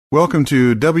Welcome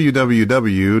to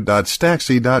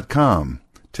www.staxi.com.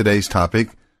 Today's topic,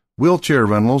 wheelchair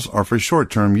rentals are for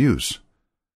short-term use.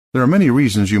 There are many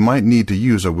reasons you might need to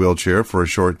use a wheelchair for a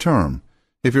short term.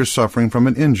 If you're suffering from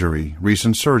an injury,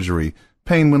 recent surgery,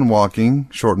 pain when walking,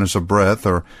 shortness of breath,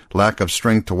 or lack of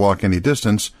strength to walk any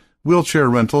distance, wheelchair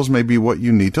rentals may be what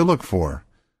you need to look for.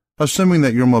 Assuming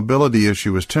that your mobility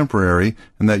issue is temporary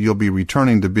and that you'll be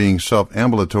returning to being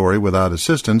self-ambulatory without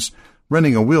assistance,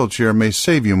 renting a wheelchair may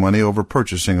save you money over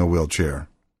purchasing a wheelchair.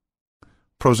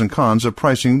 Pros and cons of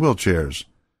pricing wheelchairs.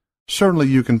 Certainly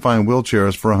you can find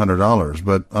wheelchairs for $100,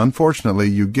 but unfortunately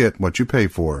you get what you pay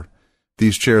for.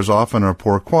 These chairs often are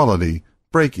poor quality,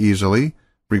 break easily,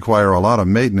 require a lot of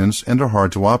maintenance, and are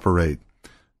hard to operate.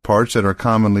 Parts that are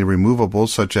commonly removable,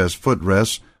 such as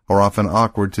footrests, are often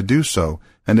awkward to do so,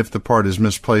 and if the part is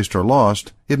misplaced or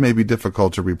lost, it may be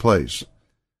difficult to replace.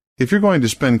 If you're going to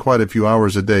spend quite a few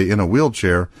hours a day in a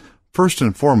wheelchair, first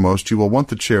and foremost you will want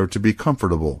the chair to be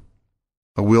comfortable.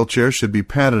 A wheelchair should be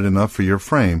padded enough for your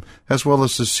frame, as well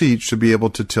as the seat should be able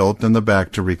to tilt and the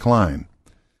back to recline.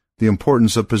 The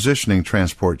importance of positioning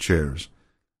transport chairs.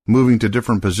 Moving to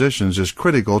different positions is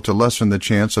critical to lessen the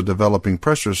chance of developing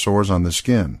pressure sores on the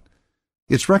skin.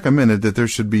 It's recommended that there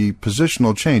should be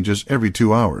positional changes every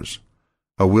 2 hours.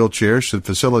 A wheelchair should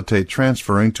facilitate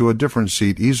transferring to a different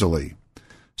seat easily.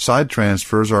 Side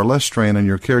transfers are less strain on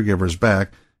your caregiver's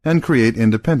back and create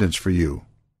independence for you.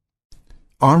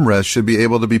 Armrests should be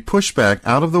able to be pushed back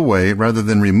out of the way rather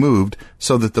than removed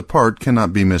so that the part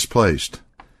cannot be misplaced.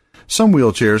 Some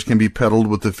wheelchairs can be pedaled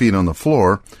with the feet on the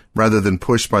floor rather than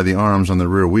pushed by the arms on the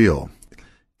rear wheel.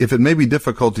 If it may be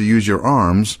difficult to use your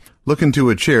arms, look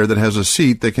into a chair that has a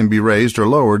seat that can be raised or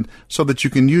lowered so that you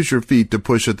can use your feet to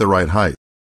push at the right height.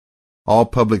 All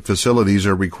public facilities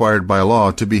are required by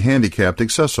law to be handicapped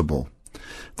accessible.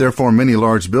 Therefore, many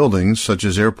large buildings, such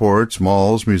as airports,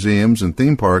 malls, museums, and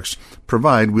theme parks,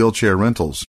 provide wheelchair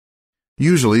rentals.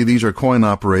 Usually, these are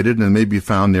coin-operated and may be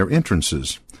found near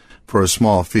entrances. For a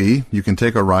small fee, you can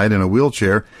take a ride in a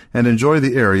wheelchair and enjoy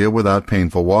the area without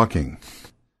painful walking.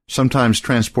 Sometimes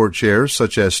transport chairs,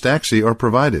 such as Staxi, are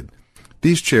provided.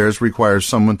 These chairs require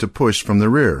someone to push from the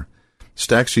rear.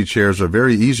 Staxi chairs are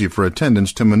very easy for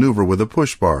attendants to maneuver with a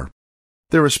push bar.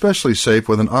 They're especially safe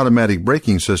with an automatic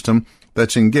braking system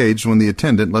that's engaged when the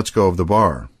attendant lets go of the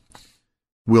bar.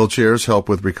 Wheelchairs help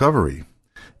with recovery.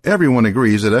 Everyone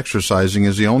agrees that exercising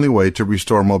is the only way to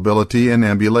restore mobility and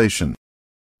ambulation.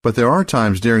 But there are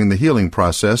times during the healing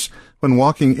process when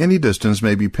walking any distance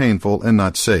may be painful and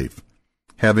not safe.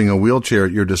 Having a wheelchair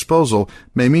at your disposal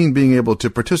may mean being able to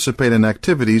participate in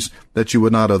activities that you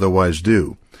would not otherwise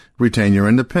do, retain your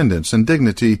independence and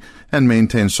dignity, and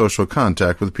maintain social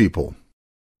contact with people.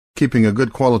 Keeping a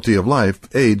good quality of life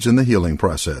aids in the healing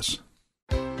process.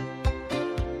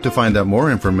 To find out more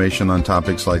information on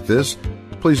topics like this,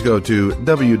 please go to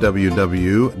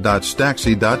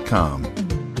www.staxi.com.